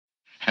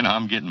and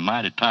I'm getting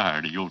mighty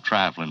tired of your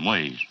trifling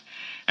ways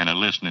and of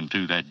listening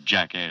to that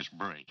jackass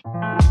Bray.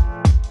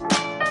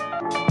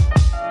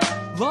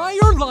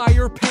 Liar,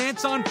 liar,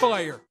 pants on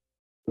fire.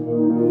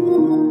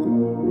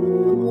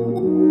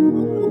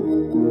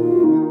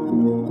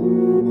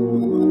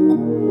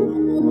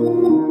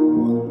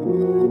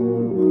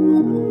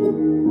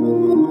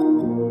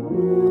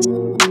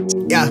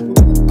 Yeah,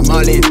 I'm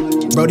all in.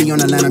 Brody on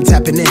the line, I'm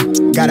tapping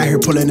in. God out here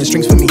pulling the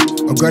strings for me.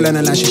 A girl on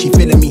the line, she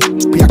feeling me.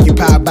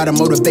 Preoccupied by the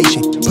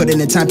motivation. Put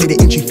in the time, pay the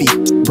entry fee.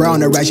 Bro on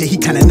the rise, yeah, he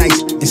kinda nice.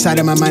 Inside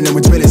of my mind, no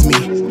one's real as me.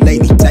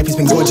 Lately, life has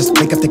been gorgeous.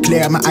 Wake up to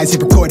clear, my eyes hit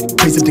recorded.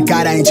 Praise up to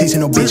God, I ain't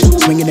chasing no bitch.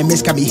 Swinging the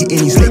miss, got me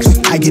hitting these licks.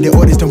 I get the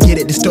orders, don't get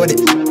it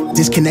distorted.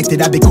 Disconnected,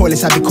 I've been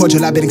cordless, I've been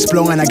cordial, I've been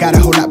exploring. I got a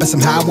whole lot, but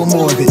somehow I want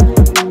more of it.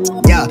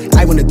 Yeah,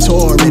 I went to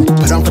touring,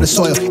 put on for the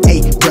soil.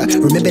 Hey, bruh,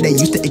 remember they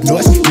used to ignore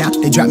us? Now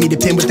they dropped me the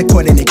pin with the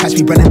cord and they catch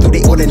me running through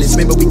they ordinance.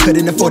 Remember we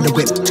couldn't afford the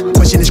whip.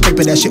 Pushing the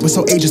scraper, that shit was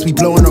so ageless. We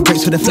blowing on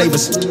grapes for the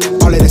flavors.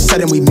 All of a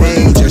sudden we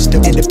major, still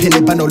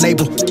independent but no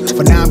label.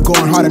 For now I'm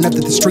going hard enough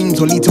that the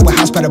streams will lead to a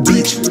house by the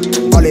beach.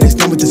 All of this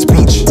done with the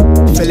speech.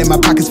 Filling my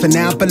pockets for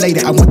now, but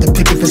later I want the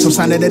picket for some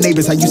sign of the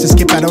neighbors. I used to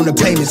skip out on the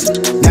payments.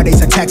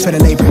 Nowadays I tax for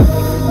the labor.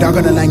 Dog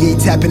on the line, yeah,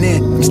 tapping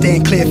in. I'm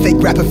staying clear, fake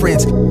rapper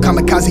friends.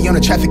 Kamikaze on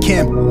the traffic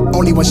cam.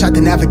 Only one shot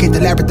to navigate the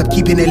labyrinth. I'm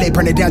keeping it lit,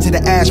 burn it down to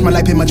the ash. My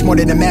life been much more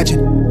than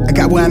imagine. I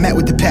got where I'm at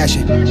with the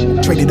passion.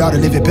 Traded all to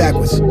live it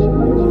backwards.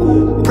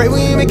 Pray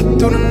we make it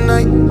through the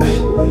night.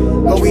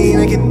 Hope we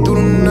make it through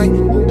the night.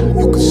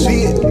 You can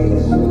see it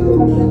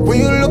when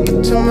you look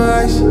into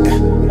my eyes.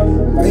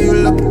 When you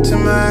look into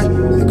my eyes,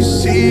 you can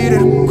see that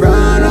I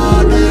grind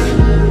all day.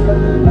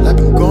 Life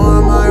been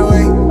going my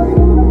way.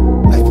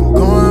 Life been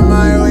going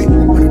my way.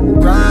 When I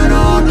grind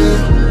all day.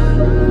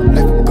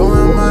 Life been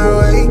going my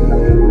way.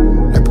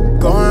 Life been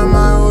going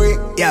my way.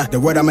 Yeah, the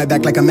word on my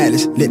back like a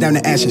atlas. Lit down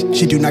the ashes.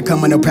 She do not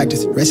come with no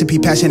practice. Recipe,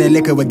 passion, and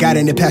liquor with God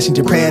in the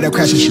passenger. Pray at her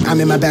crashes.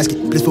 I'm in my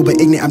basket. Blissful but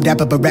ignorant. I'm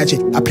dapper but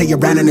ratchet. I play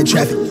around in the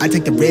traffic. I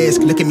take the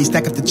risk. Look at me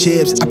stack up the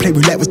chips. I play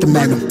roulette with the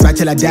magnum. Right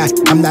till I die.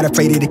 I'm not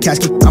afraid of the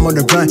casket. I'm on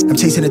the run. I'm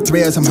chasing the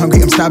thrills. I'm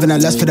hungry. I'm starving. I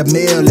lust for the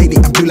meal. Lately,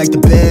 I'm blue like the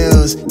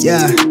bills.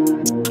 Yeah.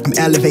 I'm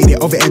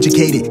elevated,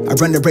 overeducated. I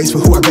run the race for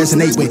who I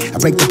resonate with.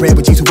 I break the bread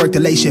with you who work the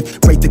late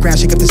shift. Break the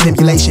ground, shake up the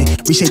simulation.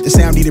 Reshape the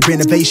sound, needed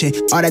renovation.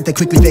 All that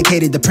quickly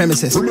vacated the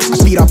premises. I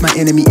feed off my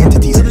enemy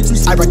entities.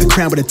 I rock the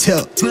crown with a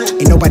tilt.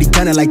 Ain't nobody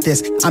done it like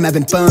this. I'm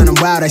having fun, I'm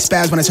wild, I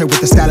spaz when I serve with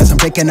the stylist. I'm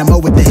breaking them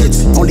over with the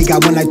hits. Only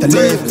got one life to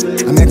live.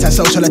 I'm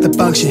antisocial at the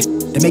function.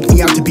 They make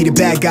me out to be the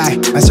bad guy.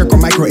 I circle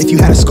micro, if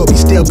you had a scope,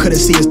 you still couldn't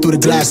see us through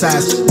the glass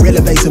eyes. Real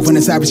evasive when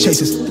it's average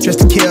chasers.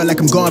 Dressed to kill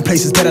like I'm going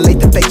places. Better late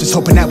than fake, just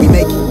hoping that we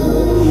make it.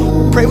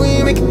 Pray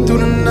we make it through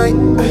the night.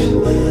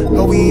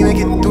 Hope we make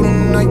it through the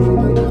night.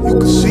 You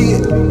can see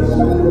it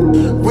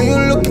when you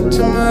look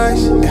into my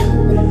eyes.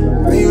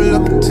 When you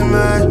look into my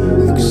eyes,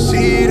 you can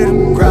see that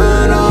I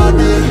grind all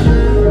day.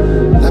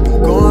 Life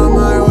been going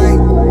my way.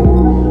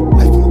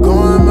 Life been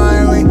going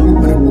my way.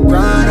 When I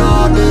grind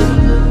all day.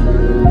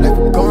 Life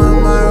been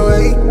going my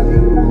way.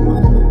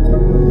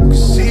 You can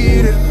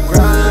see that I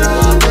grind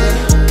all day.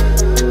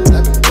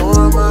 Life been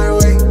going my way.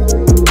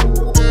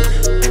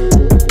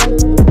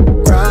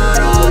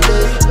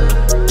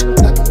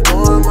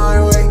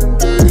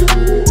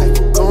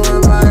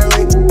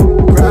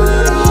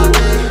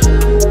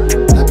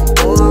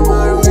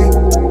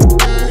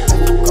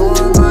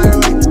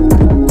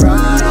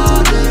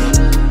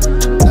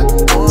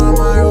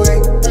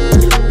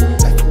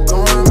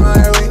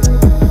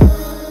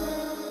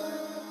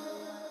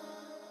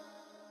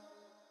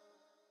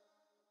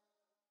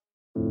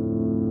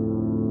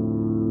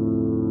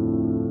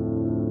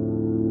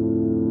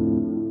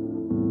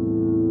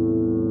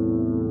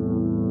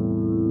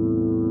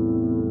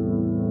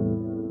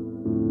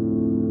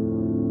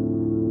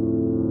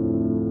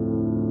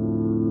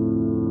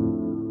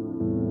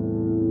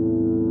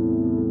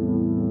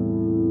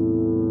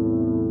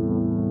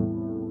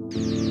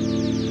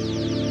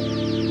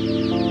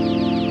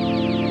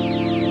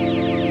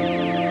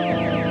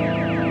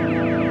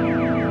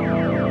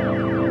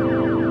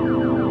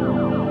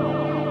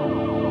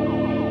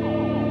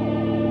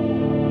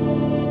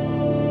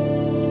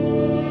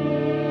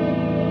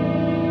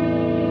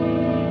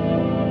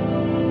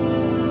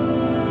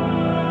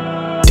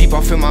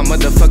 Off in my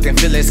motherfucking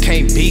feelings,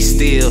 can't be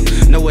still.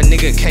 No, a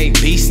nigga can't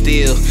be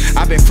still.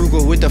 I've been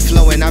frugal with the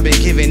flow and I've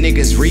been giving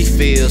niggas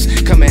refills.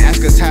 Come and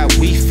ask us how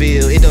we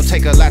feel. It don't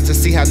take a lot to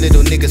see how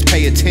little niggas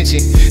pay attention.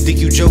 Think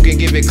you joking,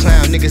 give it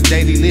clown, niggas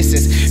daily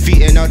listens.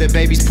 Feeding all the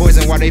babies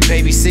poison while they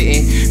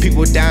babysitting.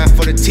 People dying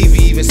for the TV,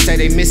 even say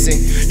they missing.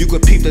 You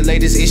could peep the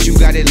latest issue,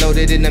 got it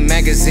loaded in the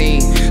magazine.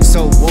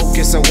 So woke,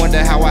 it's a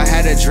wonder how I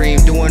had a dream.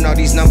 Doing all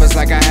these numbers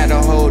like I had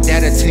a whole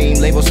data team.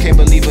 Labels can't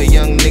believe a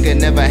young nigga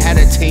never had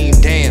a team,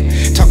 damn.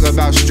 Talk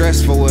about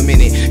stress for a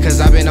minute, cause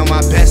I've been on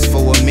my best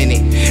for a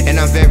minute. And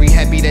I'm very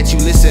happy that you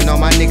listen. All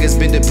my niggas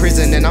been to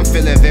prison and I'm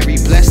feeling very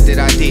blessed that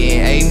I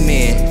didn't,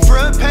 amen.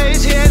 Front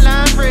page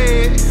headline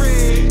red,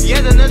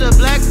 yet another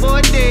black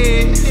boy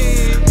dead.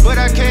 But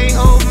I can't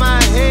hold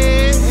my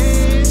head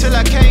till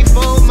I can't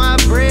fold my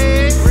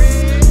bread.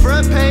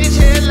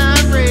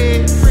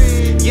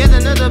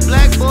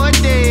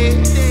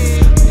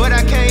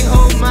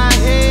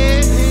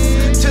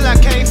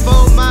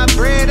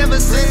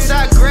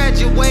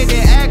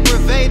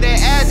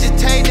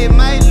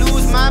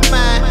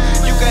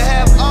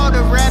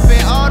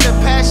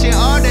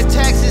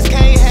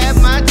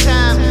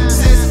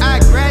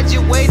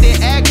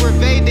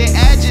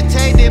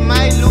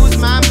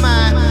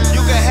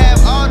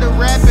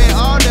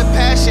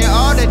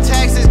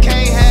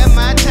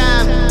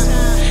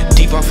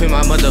 feel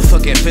my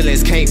motherfucking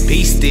feelings, can't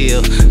be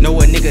still. No,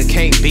 a nigga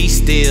can't be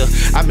still.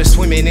 I've been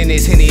swimming in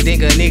this Henny,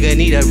 think a nigga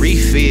need a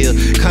refill.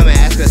 Come and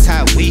ask us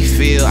how we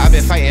feel. I've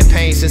been fighting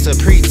pain since a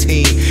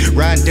preteen.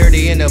 Riding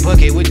dirty in the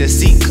bucket with the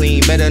seat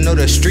clean. Better know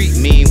the street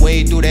mean.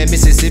 Wade through that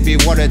Mississippi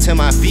water till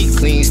my feet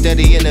clean.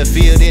 Steady in the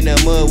field in the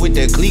mud with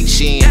the cleat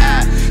sheen.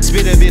 I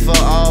spit a bit for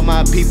all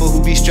my people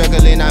who be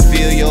struggling, I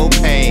feel your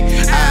pain.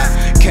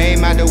 I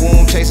came out the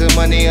womb chasing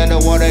money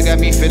underwater, got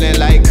me feeling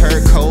like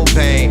Kurt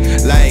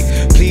Cobain. Like,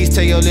 please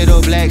tell your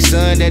little black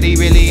son that he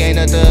really ain't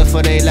a thug,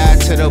 for they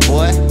lied to the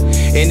boy.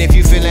 And if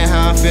you feeling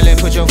how I'm feeling,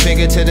 put your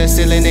finger to the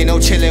ceiling, ain't no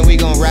chillin', we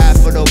gon' ride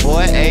for the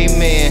boy,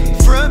 amen.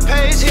 Front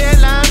page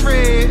headline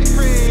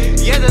red,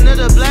 yet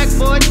another black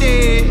boy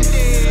dead.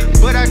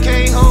 But I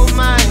can't hold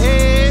my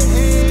head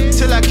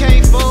till I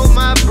can't fold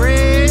my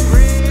bread.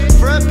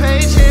 Front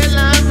page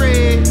headline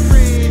red,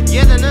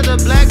 yet another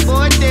black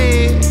boy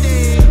dead.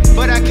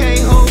 But I can't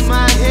hold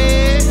my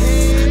head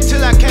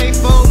till I can't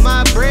fold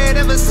my bread.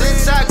 Ever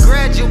since I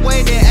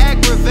graduated,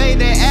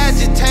 aggravated,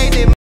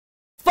 agitated.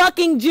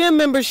 Fucking gym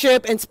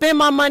membership and spend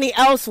my money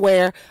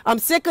elsewhere. I'm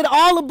sick of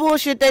all the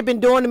bullshit they've been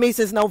doing to me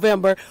since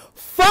November.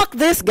 Fuck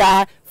this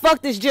guy.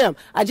 Fuck this gym.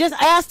 I just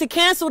asked to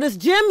cancel this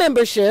gym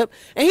membership,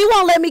 and he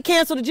won't let me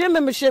cancel the gym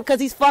membership because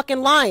he's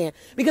fucking lying.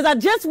 Because I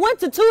just went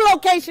to 2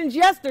 locations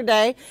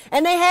yesterday,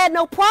 and they had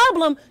no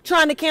problem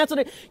trying to cancel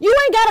it. You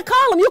ain't got to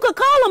call him. You could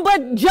call him,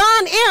 but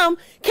John M.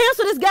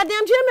 cancel this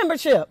goddamn gym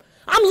membership.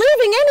 I'm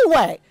leaving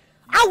anyway.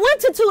 I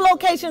went to 2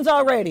 locations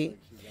already.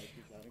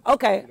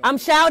 Okay, I'm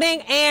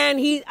shouting and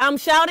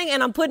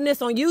I'm putting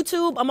this on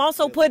YouTube. I'm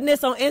also putting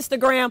this on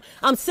Instagram.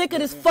 I'm sick of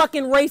this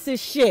fucking racist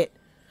shit.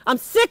 I'm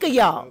sick of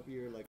y'all.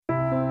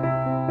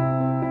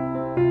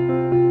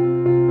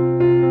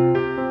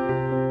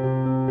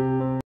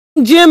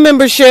 Gym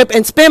membership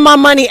and spend my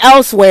money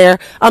elsewhere.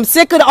 I'm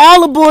sick of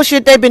all the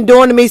bullshit they've been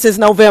doing to me since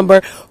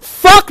November.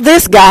 Fuck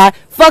this guy.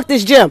 Fuck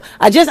this gym.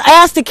 I just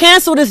asked to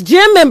cancel this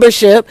gym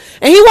membership,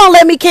 and he won't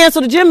let me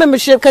cancel the gym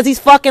membership because he's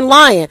fucking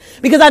lying.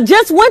 Because I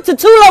just went to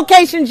 2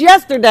 locations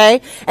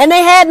yesterday, and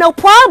they had no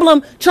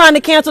problem trying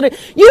to cancel it.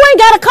 You ain't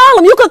got to call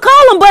him. You could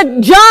call him, but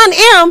John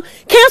M.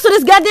 cancel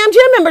this goddamn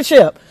gym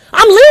membership.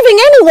 I'm leaving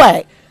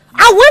anyway.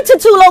 I went to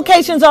 2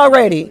 locations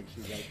already.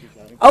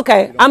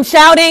 Okay, I'm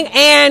shouting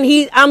and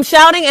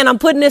I'm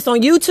putting this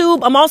on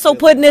YouTube. I'm also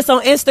putting this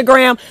on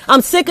Instagram.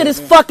 I'm sick of this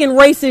fucking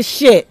racist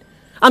shit.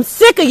 I'm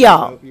sick of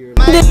y'all.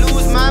 Might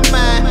lose my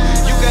mind.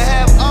 You can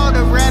have all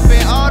the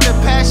rapping, all the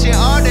passion,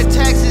 all the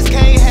taxes,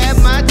 can't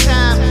have my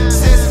time.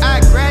 Since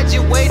I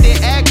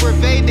graduated,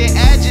 aggravated,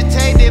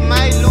 agitated,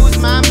 might lose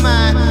my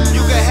mind.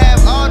 You can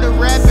have all the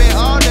rapping,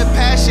 all the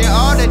passion,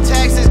 all the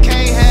taxes,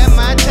 can't have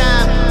my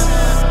time.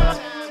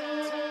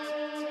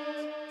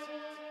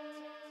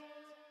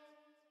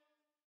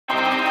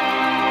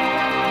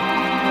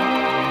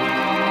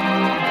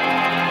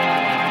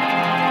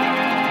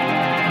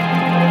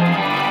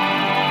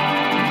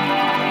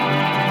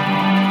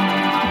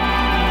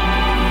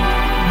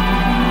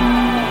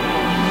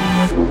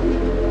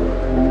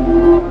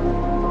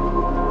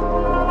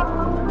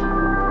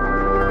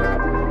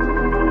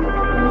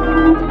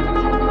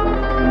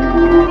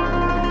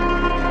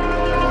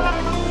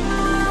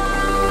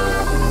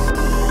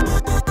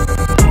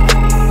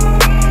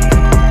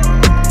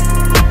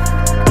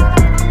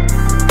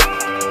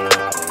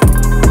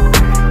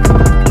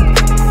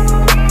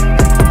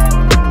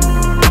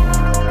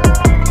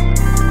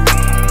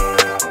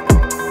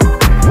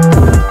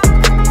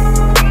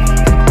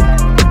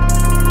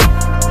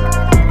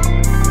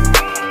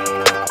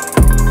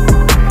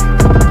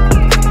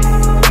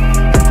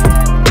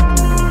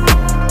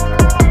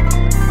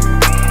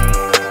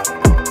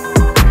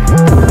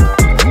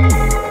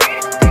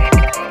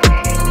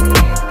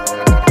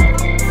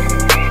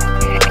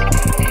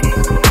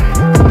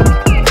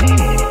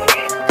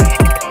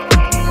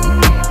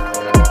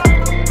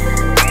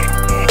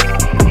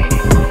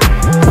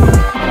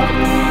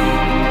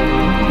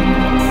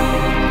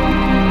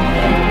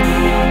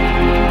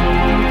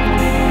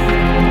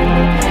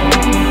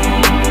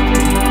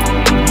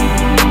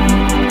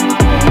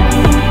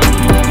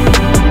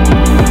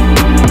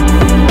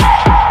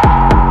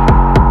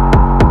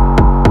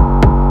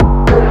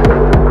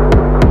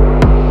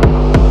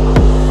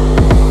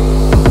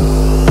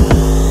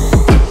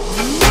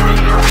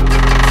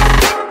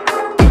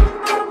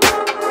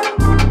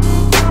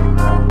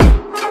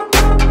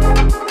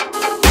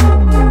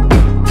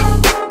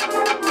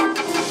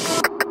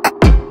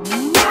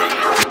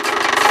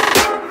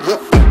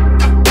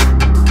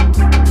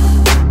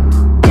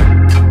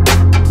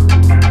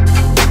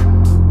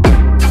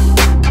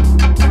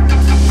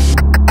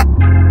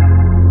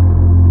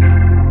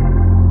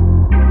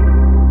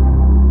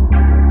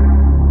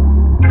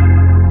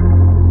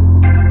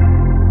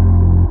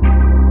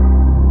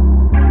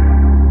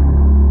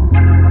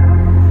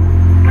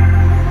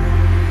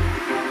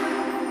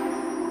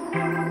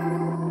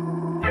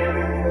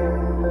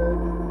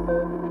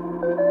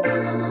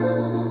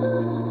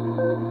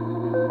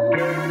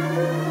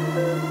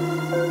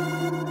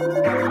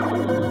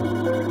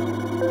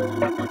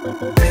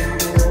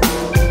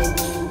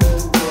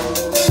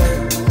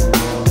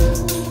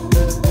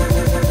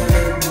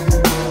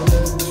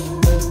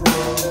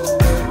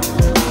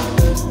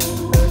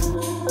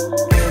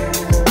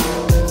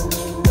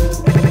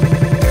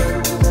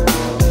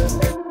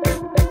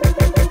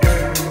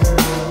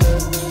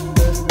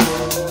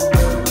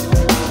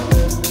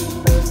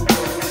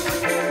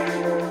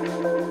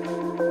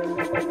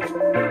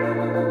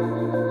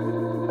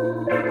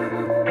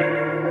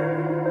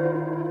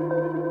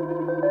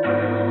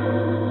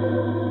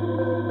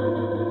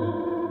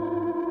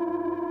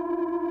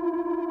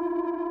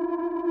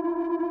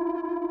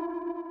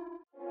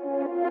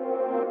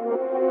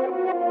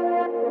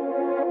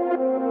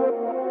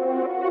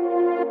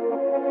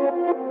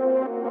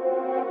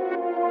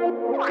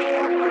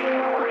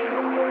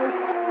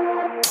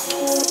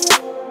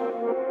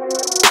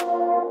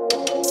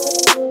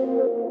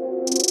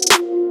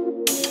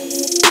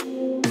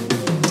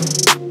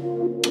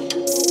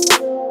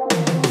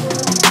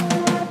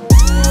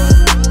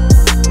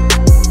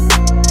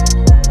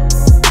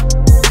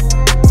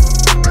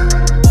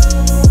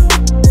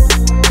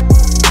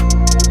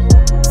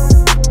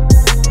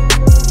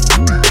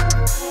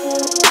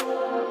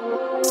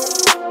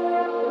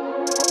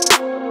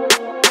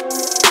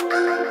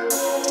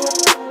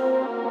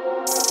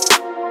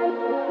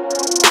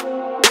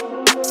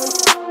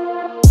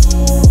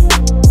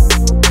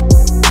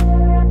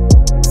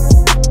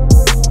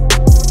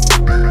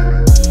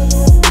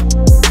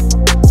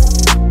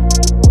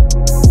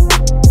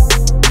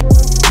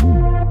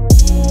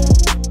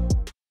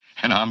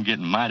 And I'm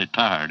getting mighty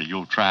tired of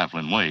your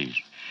trifling ways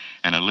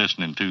and of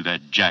listening to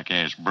that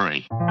jackass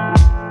bray.